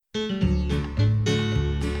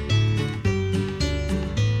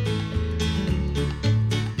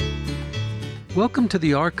Welcome to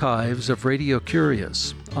the archives of Radio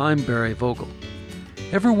Curious. I'm Barry Vogel.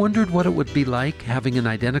 Ever wondered what it would be like having an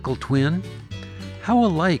identical twin? How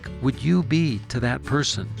alike would you be to that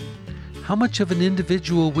person? How much of an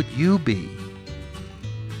individual would you be?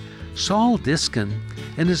 Saul Diskin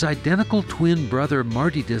and his identical twin brother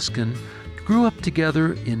Marty Diskin grew up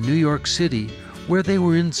together in New York City, where they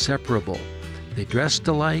were inseparable. They dressed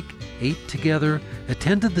alike, ate together,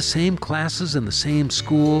 attended the same classes in the same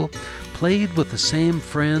school, played with the same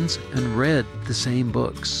friends, and read the same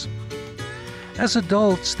books. As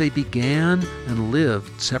adults, they began and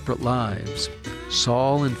lived separate lives.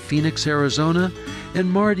 Saul in Phoenix, Arizona,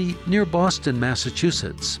 and Marty near Boston,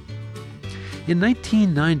 Massachusetts. In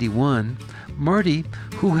 1991, Marty,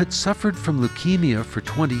 who had suffered from leukemia for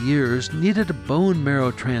 20 years, needed a bone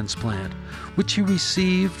marrow transplant, which he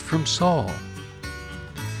received from Saul.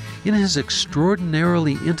 In his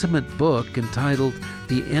extraordinarily intimate book entitled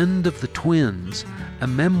The End of the Twins, a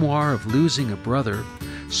memoir of losing a brother,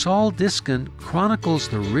 Saul Diskin chronicles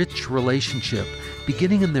the rich relationship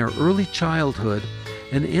beginning in their early childhood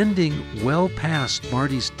and ending well past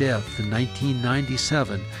Marty's death in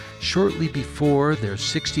 1997, shortly before their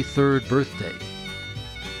 63rd birthday.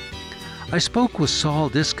 I spoke with Saul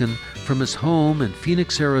Diskin from his home in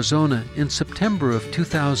Phoenix, Arizona in September of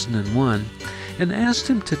 2001 and asked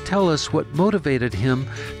him to tell us what motivated him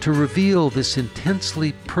to reveal this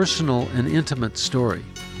intensely personal and intimate story.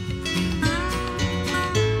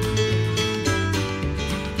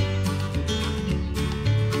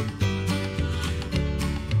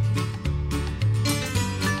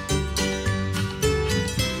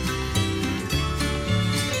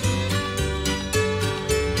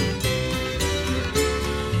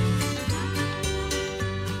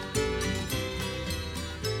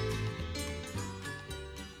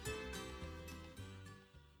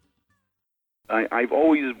 I've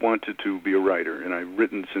always wanted to be a writer, and I've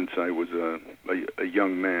written since I was a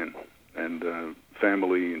young man, and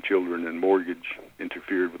family and children and mortgage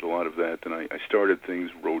interfered with a lot of that, and I started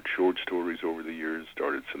things, wrote short stories over the years,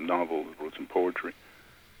 started some novels, wrote some poetry.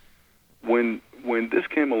 When this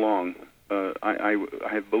came along, I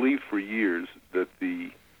have believed for years that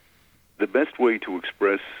the best way to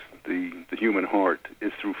express the human heart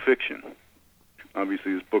is through fiction.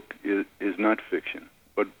 Obviously, this book is not fiction.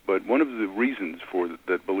 But one of the reasons for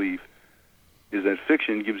that belief is that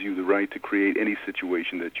fiction gives you the right to create any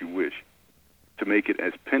situation that you wish, to make it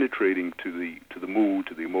as penetrating to the mood,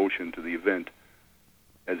 to the emotion, to the event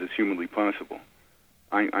as is humanly possible.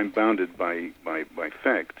 I'm bounded by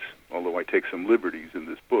facts, although I take some liberties in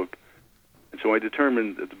this book. And so I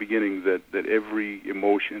determined at the beginning that every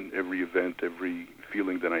emotion, every event, every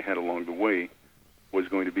feeling that I had along the way was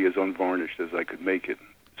going to be as unvarnished as I could make it,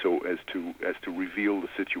 so as to reveal the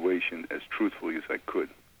situation as truthfully as I could.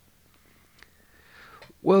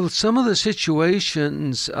 Well, some of the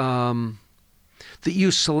situations that you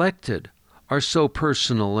selected are so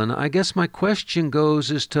personal, and I guess my question goes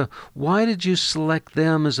as to why did you select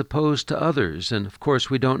them as opposed to others? And of course,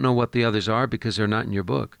 we don't know what the others are because they're not in your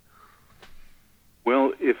book.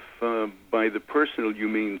 Well, if by the personal you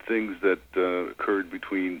mean things that occurred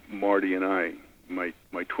between Marty and I, my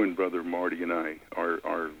twin brother Marty and I,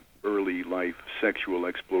 our early life sexual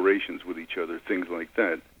explorations with each other, things like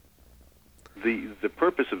that. The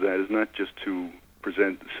purpose of that is not just to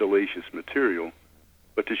present salacious material,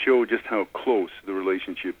 but to show just how close the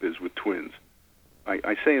relationship is with twins.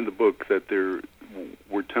 I say in the book that there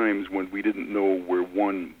were times when we didn't know where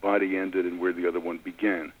one body ended and where the other one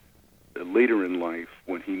began. Later in life,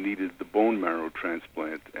 when he needed the bone marrow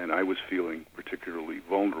transplant, and I was feeling particularly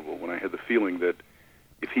vulnerable, when I had the feeling that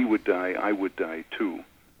if he would die, I would die too,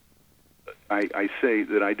 I say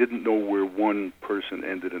that I didn't know where one person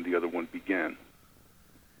ended and the other one began.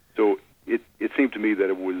 So it seemed to me that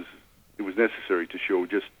it was necessary to show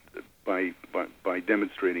just by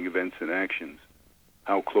demonstrating events and actions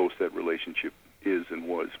how close that relationship is and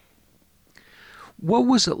was. What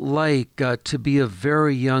was it like to be a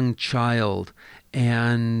very young child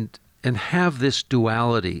and have this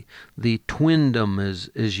duality, the twindom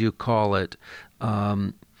as you call it,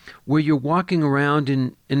 where you're walking around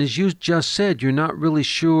and as you just said, you're not really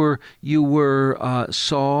sure you were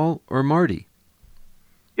Saul or Marty?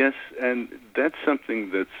 Yes, and that's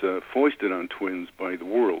something that's foisted on twins by the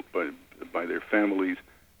world, by their families.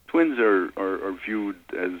 Twins are viewed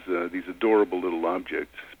as these adorable little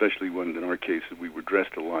objects, especially when, in our case, we were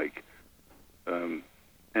dressed alike.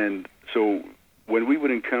 And so when we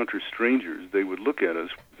would encounter strangers, they would look at us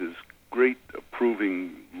with this great,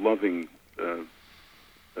 approving, loving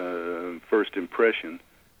first impression,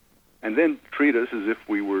 and then treat us as if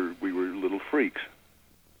we were little freaks.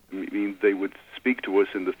 I mean, they would speak to us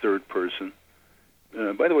in the third person.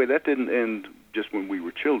 By the way, that didn't end just when we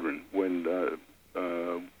were children. When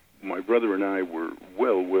my brother and I were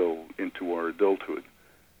well into our adulthood,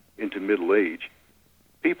 into middle age,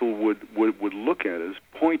 people would look at us,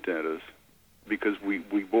 point at us, because we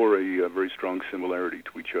bore a very strong similarity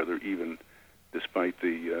to each other, even despite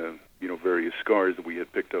the various scars that we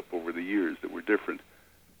had picked up over the years that were different.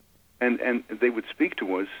 And they would speak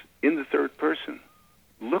to us in the third person.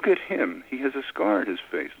 Look at him. He has a scar on his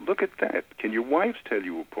face. Look at that. Can your wives tell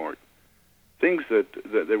you apart? Things that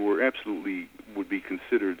were absolutely would be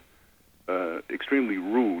considered extremely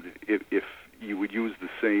rude if you would use the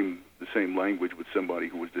same language with somebody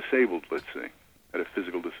who was disabled, let's say, had a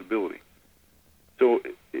physical disability. So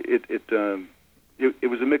it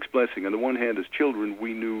was a mixed blessing. On the one hand, as children,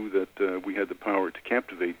 we knew that we had the power to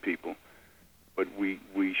captivate people, but we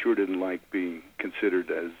sure didn't like being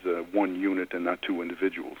considered as one unit and not two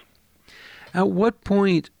individuals. At what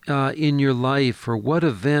point in your life, or what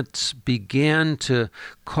events began to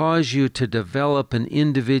cause you to develop an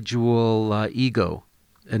individual ego,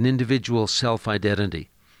 an individual self-identity?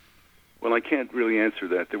 Well, I can't really answer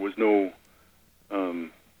that. There was no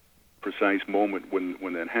precise moment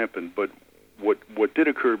when that happened, but what did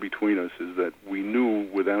occur between us is that we knew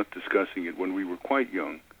without discussing it when we were quite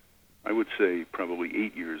young, I would say probably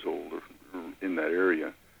 8 years old or in that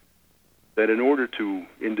area, that in order to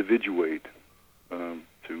individuate,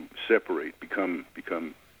 to separate, become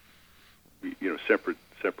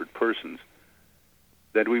separate persons,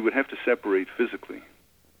 that we would have to separate physically.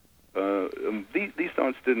 These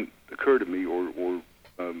thoughts didn't occur to me or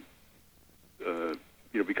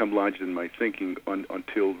become lodged in my thinking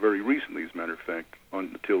until very recently, as a matter of fact,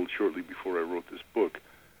 until shortly before I wrote this book.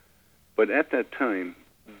 But at that time,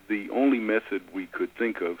 the only method we could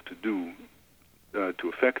think of to do to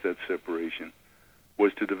effect that separation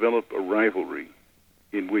was to develop a rivalry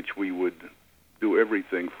in which we would do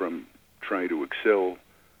everything from try to excel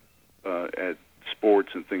at sports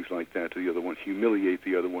and things like that to the other one, humiliate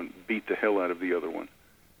the other one, beat the hell out of the other one.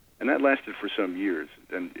 And that lasted for some years,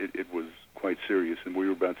 and it was quite serious. And we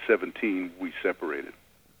were about 17, we separated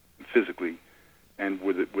physically, and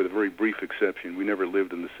with a very brief exception, we never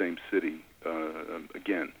lived in the same city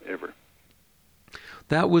again, ever.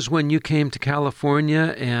 That was when you came to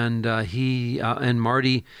California, and he and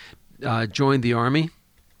Marty joined the Army?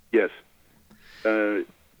 Yes.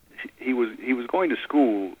 He was going to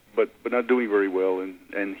school, but not doing very well,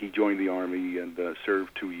 and he joined the Army and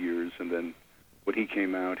served 2 years, and then when he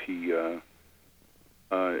came out, he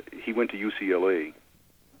went to UCLA,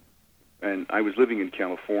 and I was living in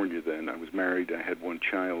California then. I was married. I had one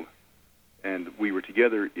child, and we were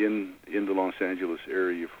together in the Los Angeles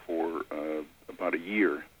area for about a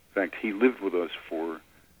year. In fact, he lived with us for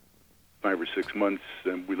 5 or 6 months,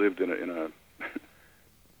 and we lived in a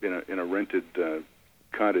rented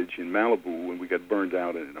cottage in Malibu, and we got burned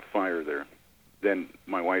out in a fire there. Then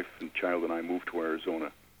my wife and child and I moved to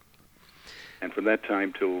Arizona. And from that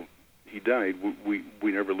time till he died, we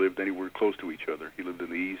never lived anywhere close to each other. He lived in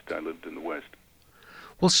the East, I lived in the West.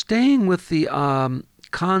 Well, staying with the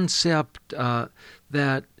concept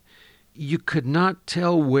that you could not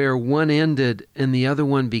tell where one ended and the other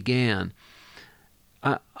one began,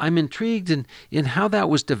 I'm intrigued in how that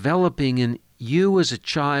was developing in you as a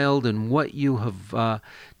child and what you have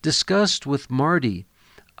discussed with Marty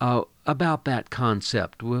about that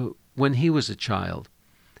concept when he was a child,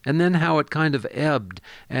 and then how it kind of ebbed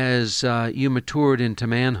as you matured into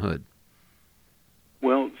manhood.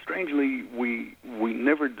 Well, strangely, we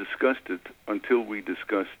never discussed it until we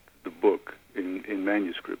discussed the book in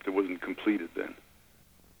manuscript. It wasn't completed then.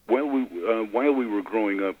 While we were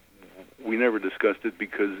growing up, we never discussed it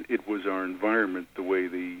because it was our environment, the way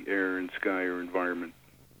the air and sky are environment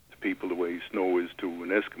to people, the way snow is to an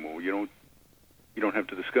Eskimo. You don't have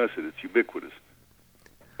to discuss it. It's ubiquitous.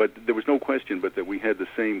 But there was no question but that we had the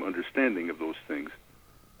same understanding of those things,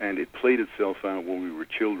 and it played itself out when we were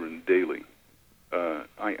children daily.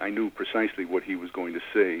 I knew precisely what he was going to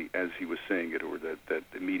say as he was saying it, or that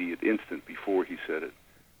immediate instant before he said it.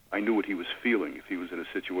 I knew what he was feeling if he was in a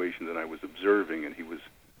situation that I was observing and he was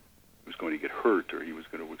going to get hurt or he was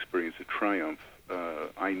going to experience a triumph.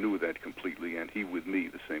 I knew that completely, and he with me,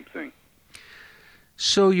 the same thing.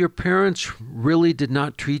 So your parents really did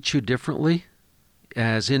not treat you differently,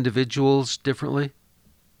 as individuals differently?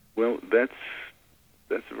 Well, that's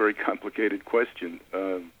a very complicated question.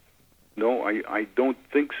 No, I don't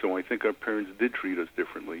think so. I think our parents did treat us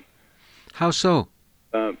differently. How so?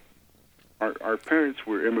 Our parents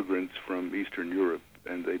were immigrants from Eastern Europe,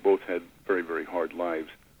 and they both had very, very hard lives.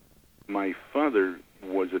 My father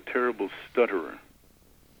was a terrible stutterer,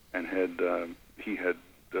 and he had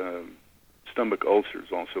stomach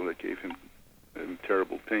ulcers also that gave him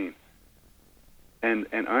terrible pain. And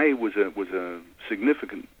I was a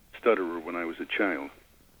significant stutterer when I was a child.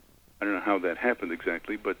 I don't know how that happened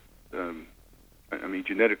exactly, but I mean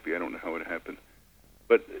genetically I don't know how it happened.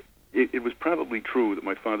 But it was probably true that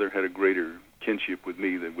my father had a greater kinship with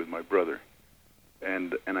me than with my brother.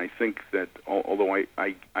 And I think that although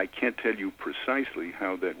I can't tell you precisely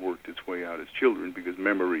how that worked its way out as children because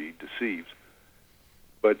memory deceives,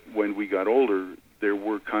 but when we got older, there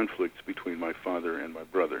were conflicts between my father and my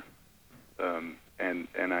brother. And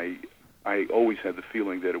I always had the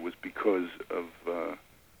feeling that it was because of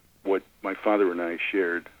what my father and I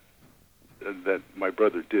shared that my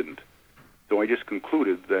brother didn't. So I just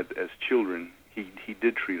concluded that as children, he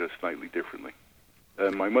did treat us slightly differently.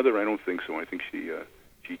 My mother, I don't think so. I think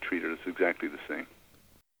she treated us exactly the same.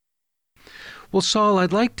 Well, Saul,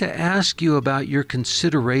 I'd like to ask you about your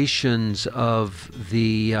considerations of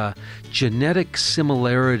the genetic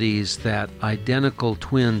similarities that identical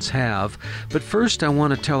twins have. But first, I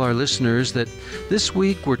want to tell our listeners that this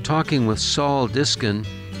week we're talking with Saul Diskin.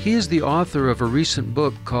 He is the author of a recent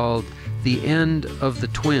book called The End of the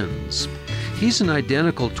Twins. He's an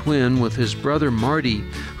identical twin with his brother Marty,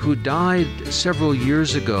 who died several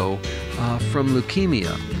years ago from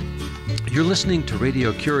leukemia. You're listening to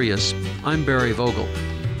Radio Curious. I'm Barry Vogel.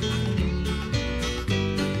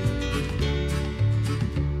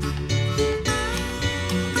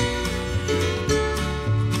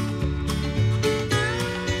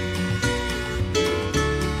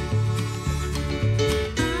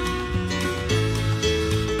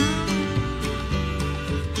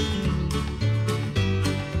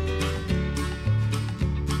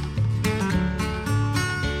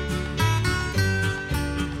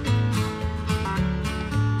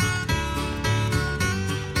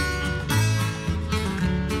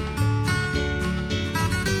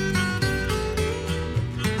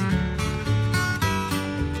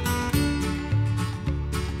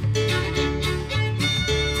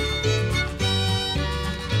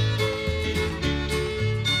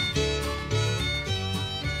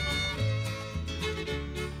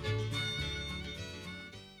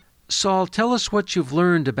 Saul, tell us what you've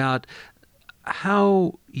learned about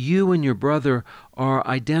how you and your brother are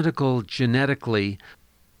identical genetically.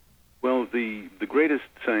 Well, the greatest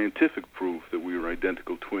scientific proof that we were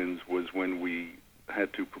identical twins was when we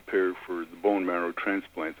had to prepare for the bone marrow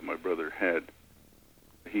transplant that my brother had.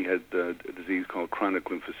 He had a disease called chronic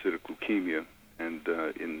lymphocytic leukemia, and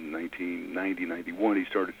in 1990-91 he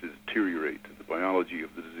started to deteriorate. The biology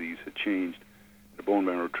of the disease had changed. The bone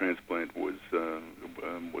marrow transplant was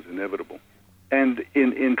inevitable. And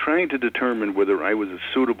in trying to determine whether I was a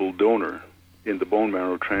suitable donor in the bone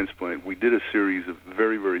marrow transplant, we did a series of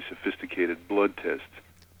very, very sophisticated blood tests.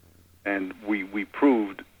 And we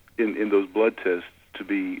proved in those blood tests to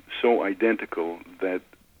be so identical that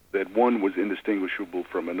one was indistinguishable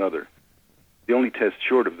from another. The only test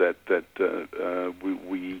short of that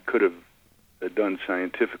we could have done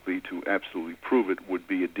scientifically to absolutely prove it would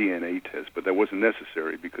be a DNA test, but that wasn't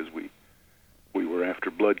necessary because we were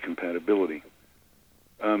after blood compatibility.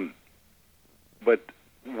 But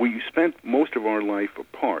we spent most of our life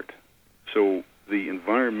apart, so the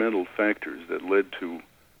environmental factors that led to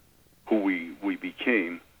who we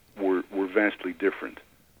became were vastly different.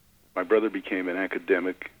 My brother became an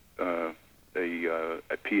academic, a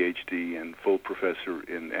PhD and full professor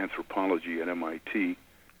in anthropology at MIT,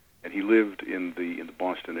 and he lived in the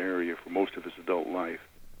Boston area for most of his adult life.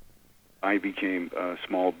 I became a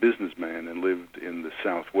small businessman and lived in the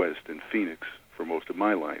Southwest in Phoenix for most of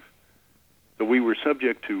my life. So we were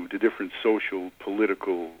subject to different social,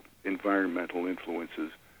 political, environmental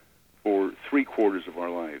influences for 3/4 of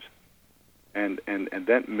our lives. And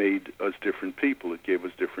that made us different people. It gave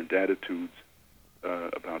us different attitudes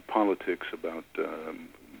about politics, about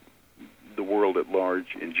the world at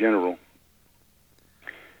large in general.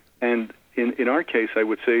 And in our case, I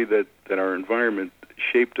would say that our environment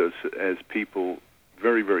shaped us as people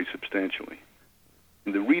very, very substantially.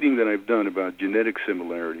 In the reading that I've done about genetic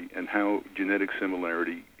similarity and how genetic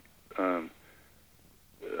similarity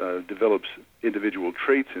develops individual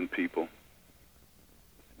traits in people,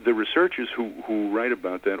 the researchers who write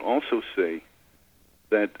about that also say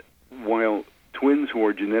that while twins who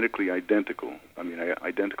are genetically identical,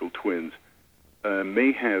 identical twins,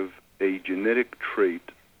 may have a genetic trait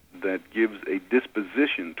that gives a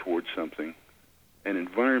disposition towards something, an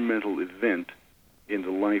environmental event in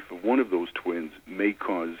the life of one of those twins may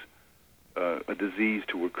cause a disease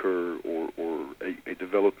to occur or a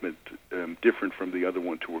development different from the other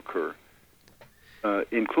one to occur,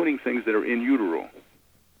 including things that are in utero.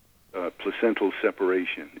 placental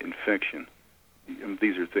separation, infection.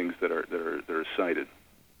 These are things that are cited.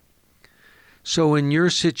 So in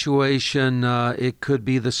your situation, it could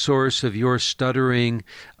be the source of your stuttering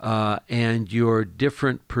and your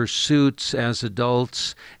different pursuits as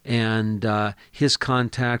adults and his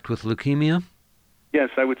contact with leukemia? Yes,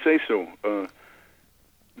 I would say so.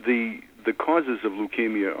 The causes of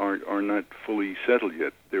leukemia are not fully settled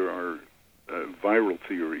yet. There are viral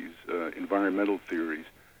theories, environmental theories,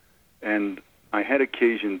 and I had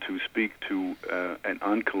occasion to speak to an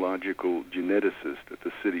oncological geneticist at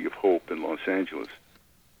the City of Hope in Los Angeles,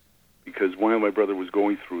 because while my brother was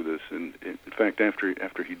going through this, and in fact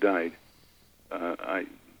after he died,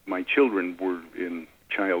 my children were in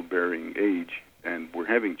childbearing age and were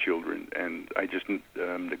having children, and I just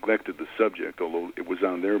neglected the subject, although it was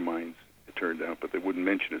on their minds, it turned out, but they wouldn't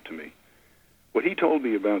mention it to me. What he told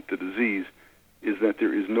me about the disease is that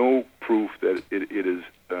there is no proof that it is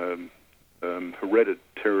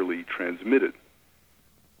hereditarily transmitted.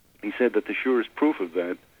 He said that the surest proof of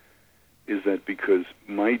that is that because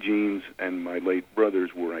my genes and my late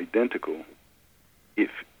brother's were identical, if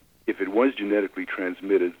it was genetically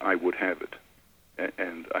transmitted, I would have it,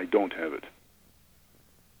 and I don't have it.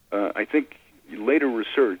 I think later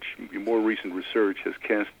research, more recent research, has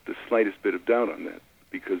cast the slightest bit of doubt on that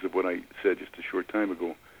because of what I said just a short time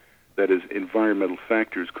ago, that is, environmental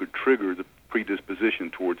factors could trigger the predisposition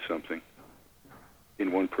towards something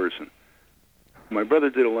in one person. My brother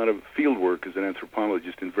did a lot of field work as an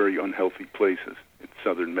anthropologist in very unhealthy places, in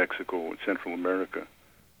southern Mexico, in Central America,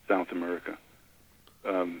 South America.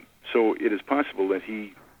 So it is possible that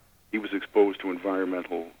he was exposed to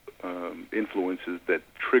environmental influences that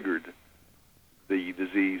triggered the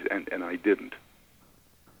disease, and I didn't.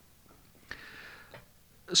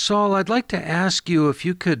 Saul, I'd like to ask you if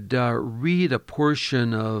you could read a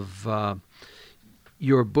portion of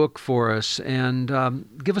your book for us and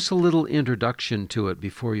give us a little introduction to it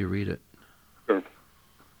before you read it. Sure.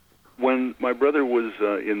 When my brother was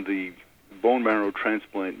in the bone marrow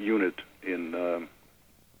transplant unit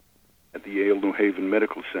at the Yale New Haven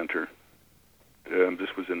Medical Center,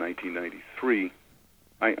 this was in 1993,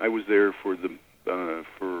 I was there for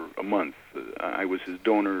a month. I was his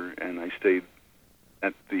donor, and I stayed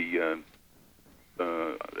at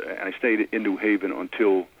I stayed in New Haven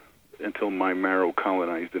until my marrow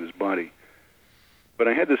colonized in his body. But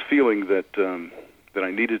I had this feeling that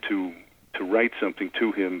I needed to write something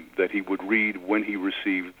to him that he would read when he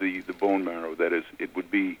received the bone marrow. That is, it would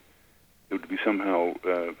be somehow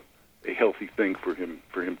a healthy thing for him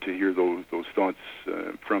to hear those thoughts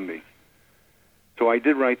from me. So I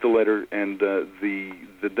did write the letter, and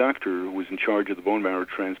the doctor who was in charge of the bone marrow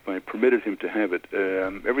transplant permitted him to have it.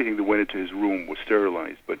 Everything that went into his room was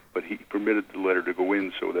sterilized, but he permitted the letter to go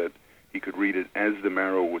in so that he could read it as the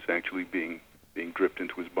marrow was actually being dripped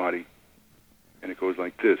into his body. And it goes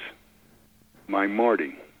like this. My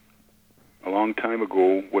Marty, a long time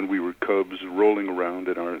ago when we were cubs rolling around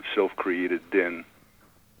in our self-created den,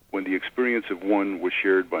 when the experience of one was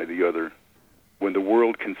shared by the other, when the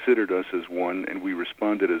world considered us as one and we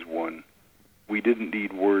responded as one, we didn't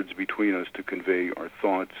need words between us to convey our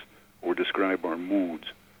thoughts or describe our moods.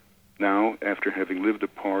 Now, after having lived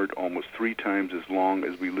apart almost 3 times as long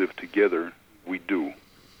as we lived together, we do.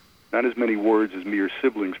 Not as many words as mere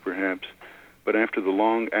siblings, perhaps, but after the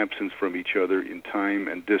long absence from each other in time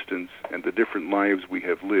and distance and the different lives we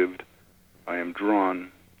have lived, I am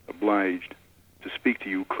drawn, obliged, to speak to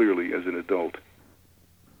you clearly as an adult.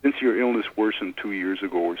 Since your illness worsened 2 years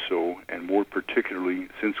ago or so, and more particularly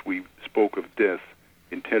since we spoke of death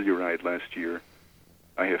in Telluride last year,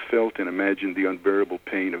 I have felt and imagined the unbearable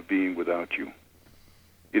pain of being without you.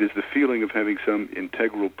 It is the feeling of having some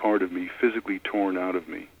integral part of me physically torn out of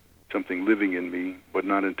me, something living in me, but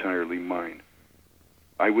not entirely mine.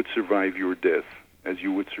 I would survive your death, as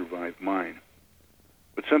you would survive mine.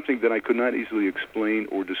 But something that I could not easily explain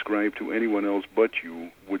or describe to anyone else but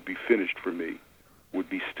you would be finished for me, would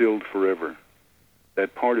be stilled forever.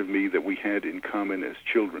 That part of me that we had in common as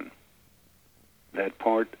children. That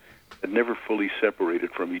part that never fully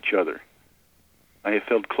separated from each other. I have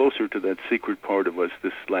felt closer to that secret part of us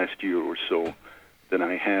this last year or so than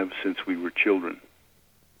I have since we were children.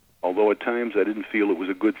 Although at times I didn't feel it was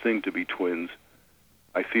a good thing to be twins,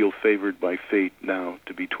 I feel favored by fate now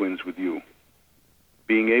to be twins with you.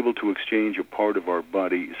 Being able to exchange a part of our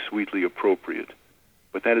body is sweetly appropriate,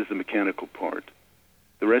 but that is the mechanical part.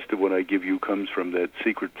 The rest of what I give you comes from that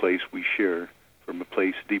secret place we share, from a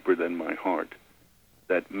place deeper than my heart.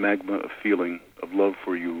 That magma of feeling, of love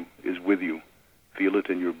for you, is with you. Feel it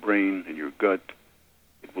in your brain, in your gut,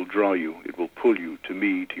 It will draw you. It will pull you to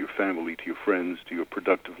me, to your family, to your friends, to your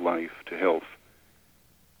productive life, to health.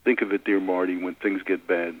 Think of it, dear Marty, when things get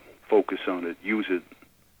bad, focus on it, use it,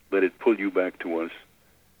 let it pull you back to us.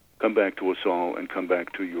 Come back to us all, and come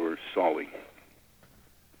back to your Saulie.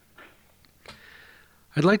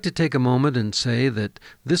 I'd like to take a moment and say that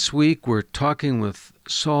this week we're talking with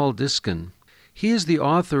Saul Diskin. He is the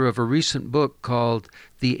author of a recent book called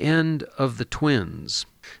The End of the Twins.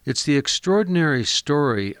 It's the extraordinary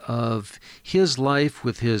story of his life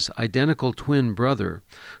with his identical twin brother,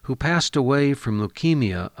 who passed away from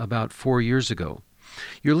leukemia about 4 years ago.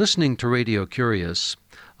 You're listening to Radio Curious.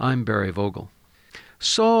 I'm Barry Vogel.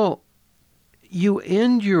 Saul, you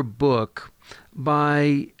end your book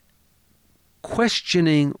by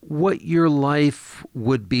questioning what your life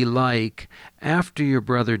would be like after your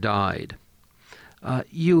brother died.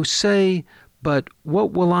 You say, but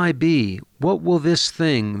what will I be? What will this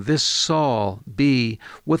thing, this Saul, be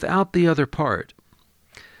without the other part?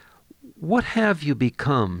 What have you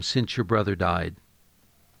become since your brother died?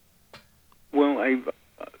 Well,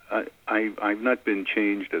 I've not been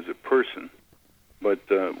changed as a person, but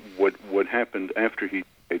what happened after he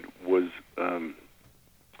died was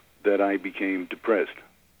that I became depressed.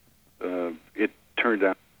 It turned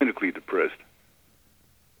out clinically depressed.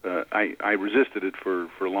 I resisted it for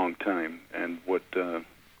a long time, and what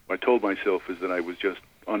I told myself is that I was just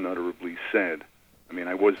unutterably sad. I mean,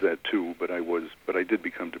 I was that too, but I did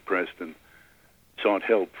become depressed and sought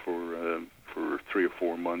help for 3 or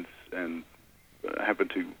 4 months, and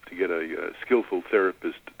happened to get a skillful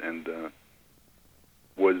therapist, and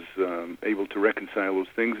was able to reconcile those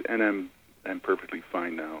things, and I'm perfectly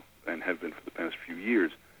fine now, and have been for the past few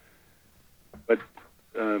years. But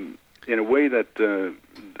in a way that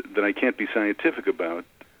I can't be scientific about,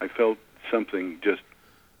 I felt something just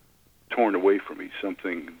torn away from me,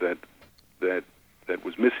 something that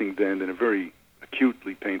was missing then in a very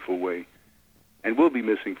acutely painful way, and will be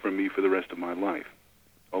missing from me for the rest of my life,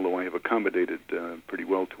 although I have accommodated pretty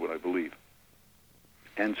well to what I believe.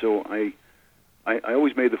 And so I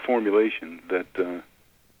always made the formulation that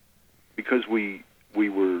because we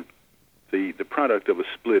were the product of a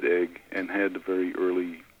split egg and had a very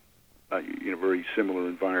early, very similar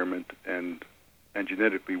environment, and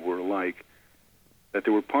genetically were alike, that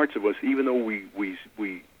there were parts of us, even though we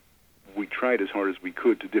tried as hard as we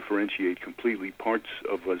could to differentiate completely, parts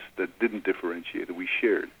of us that didn't differentiate, that we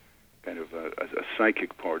shared, kind of a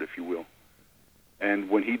psychic part, if you will. And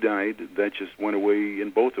when he died, that just went away in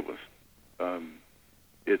both of us.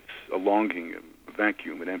 It's a longing, a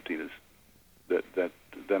vacuum, an emptiness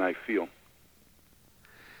that I feel.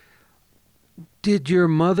 Did your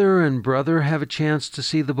mother and brother have a chance to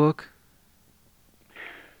see the book?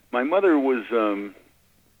 My mother was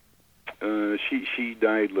she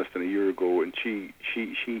died less than a year ago, and she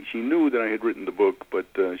knew that I had written the book, but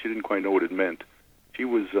she didn't quite know what it meant. She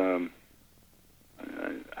was I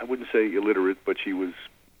wouldn't say illiterate, but she was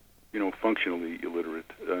functionally illiterate.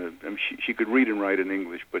 She could read and write in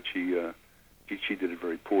English, but she did it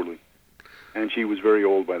very poorly. And she was very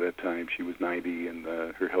old by that time. She was 90, and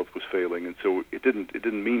her health was failing, and so it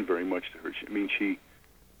didn't mean very much to her.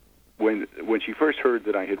 When she first heard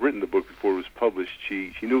that I had written the book before it was published,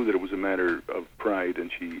 she knew that it was a matter of pride,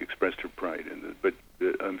 and she expressed her pride in it, but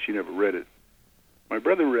she never read it. My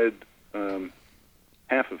brother read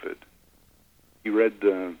half of it. He read.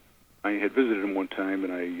 I had visited him one time,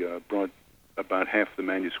 and I brought about half the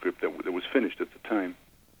manuscript that was finished at the time,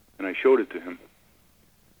 and I showed it to him.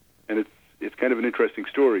 And it's kind of an interesting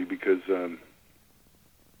story because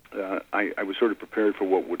I was sort of prepared for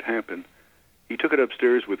what would happen. He took it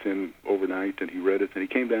upstairs with him overnight, and he read it, and he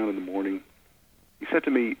came down in the morning. He said to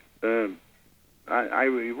me, I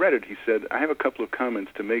read it, he said, I have a couple of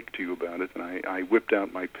comments to make to you about it, and I whipped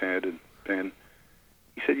out my pad and pen.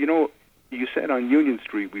 He said, you said on Union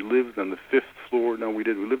Street we lived on the 5th floor. No, we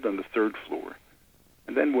didn't. We lived on the 3rd floor.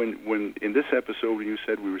 And then when in this episode when you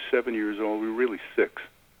said we were 7 years old, we were really 6.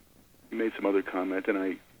 He made some other comment, and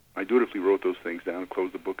I dutifully wrote those things down,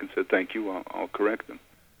 closed the book, and said, thank you, I'll correct them.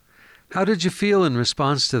 How did you feel in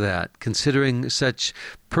response to that, considering such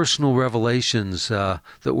personal revelations that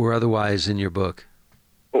were otherwise in your book?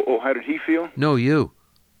 Oh, how did he feel? No, you.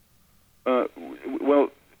 Well,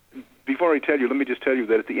 before I tell you, let me just tell you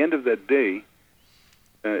that at the end of that day,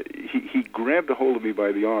 he grabbed a hold of me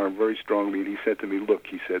by the arm very strongly, and he said to me, look,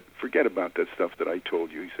 he said, forget about that stuff that I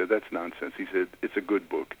told you. He said, that's nonsense. He said, it's a good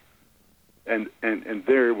book. And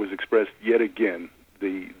there was expressed yet again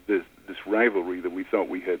this rivalry that we thought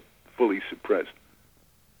we had fully suppressed.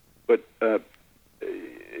 But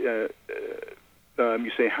you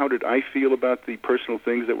say, how did I feel about the personal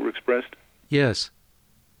things that were expressed? Yes.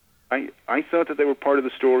 I thought that they were part of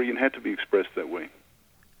the story and had to be expressed that way.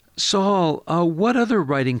 Saul, what other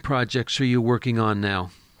writing projects are you working on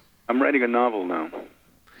now? I'm writing a novel now.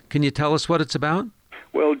 Can you tell us what it's about?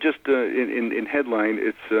 Well, just in headline,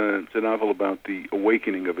 it's a novel about the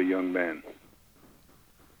awakening of a young man.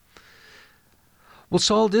 Well,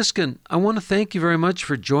 Saul Diskin, I want to thank you very much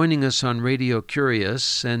for joining us on Radio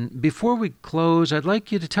Curious. And before we close, I'd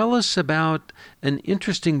like you to tell us about an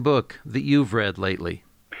interesting book that you've read lately.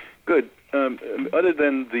 Good. Other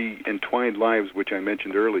than the Entwined Lives, which I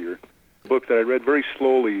mentioned earlier, a book that I read very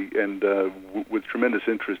slowly and with tremendous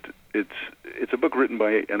interest. It's a book written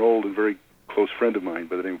by an old and very close friend of mine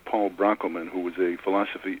by the name of Paul Brockelman, who was a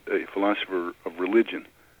philosopher of religion.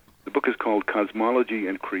 The book is called Cosmology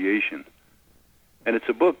and Creation. And it's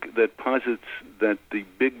a book that posits that the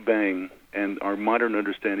Big Bang and our modern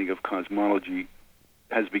understanding of cosmology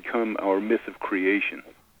has become our myth of creation.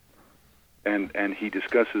 And he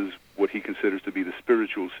discusses what he considers to be the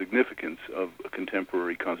spiritual significance of a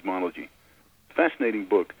contemporary cosmology. Fascinating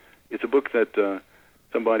book. It's a book that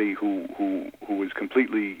somebody who is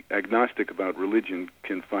completely agnostic about religion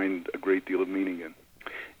can find a great deal of meaning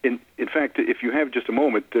in. In fact, if you have just a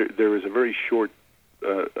moment, there is a very short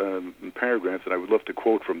paragraph that I would love to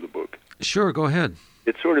quote from the book. Sure, go ahead.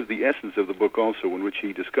 It's sort of the essence of the book also, in which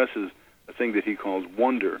he discusses a thing that he calls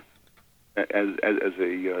wonder as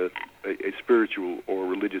a spiritual or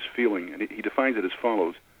religious feeling. And he defines it as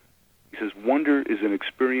follows. He says, wonder is an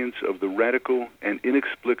experience of the radical and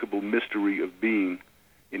inexplicable mystery of being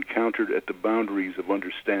encountered at the boundaries of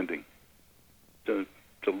understanding. It's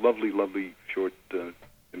a lovely, lovely short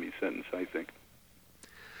sentence, I think.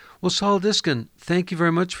 Well, Saul Diskin, thank you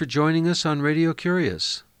very much for joining us on Radio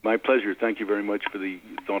Curious. My pleasure. Thank you very much for the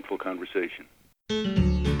thoughtful conversation.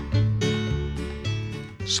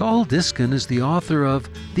 Saul Diskin is the author of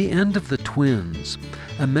The End of the Twins,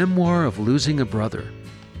 a memoir of losing a brother.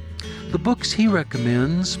 The books he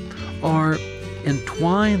recommends are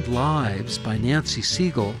Entwined Lives by Nancy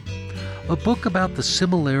Siegel, a book about the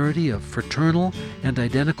similarity of fraternal and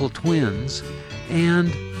identical twins,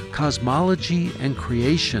 and Cosmology and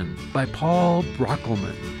Creation by Paul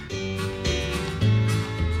Brockelman.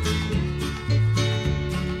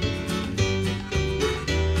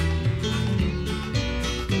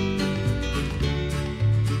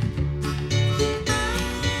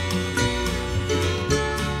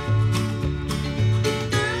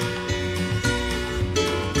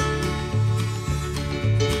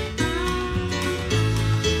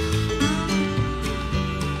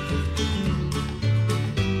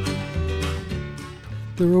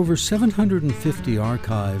 There are over 750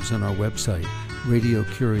 archives on our website,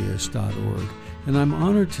 radiocurious.org, and I'm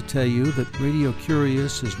honored to tell you that Radio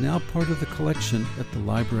Curious is now part of the collection at the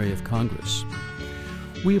Library of Congress.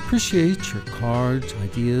 We appreciate your cards,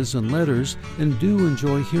 ideas, and letters, and do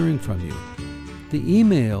enjoy hearing from you. The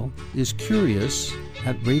email is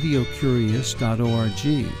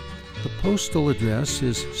curious@radiocurious.org. The postal address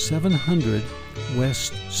is 700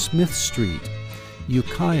 West Smith Street,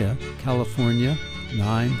 Ukiah, California,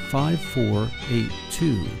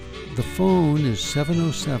 95482. The phone is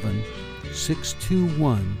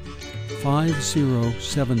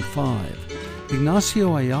 707-621-5075.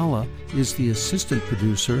 Ignacio Ayala is the assistant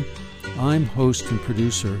producer. I'm host and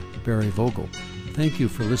producer Barry Vogel. Thank you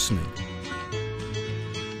for listening.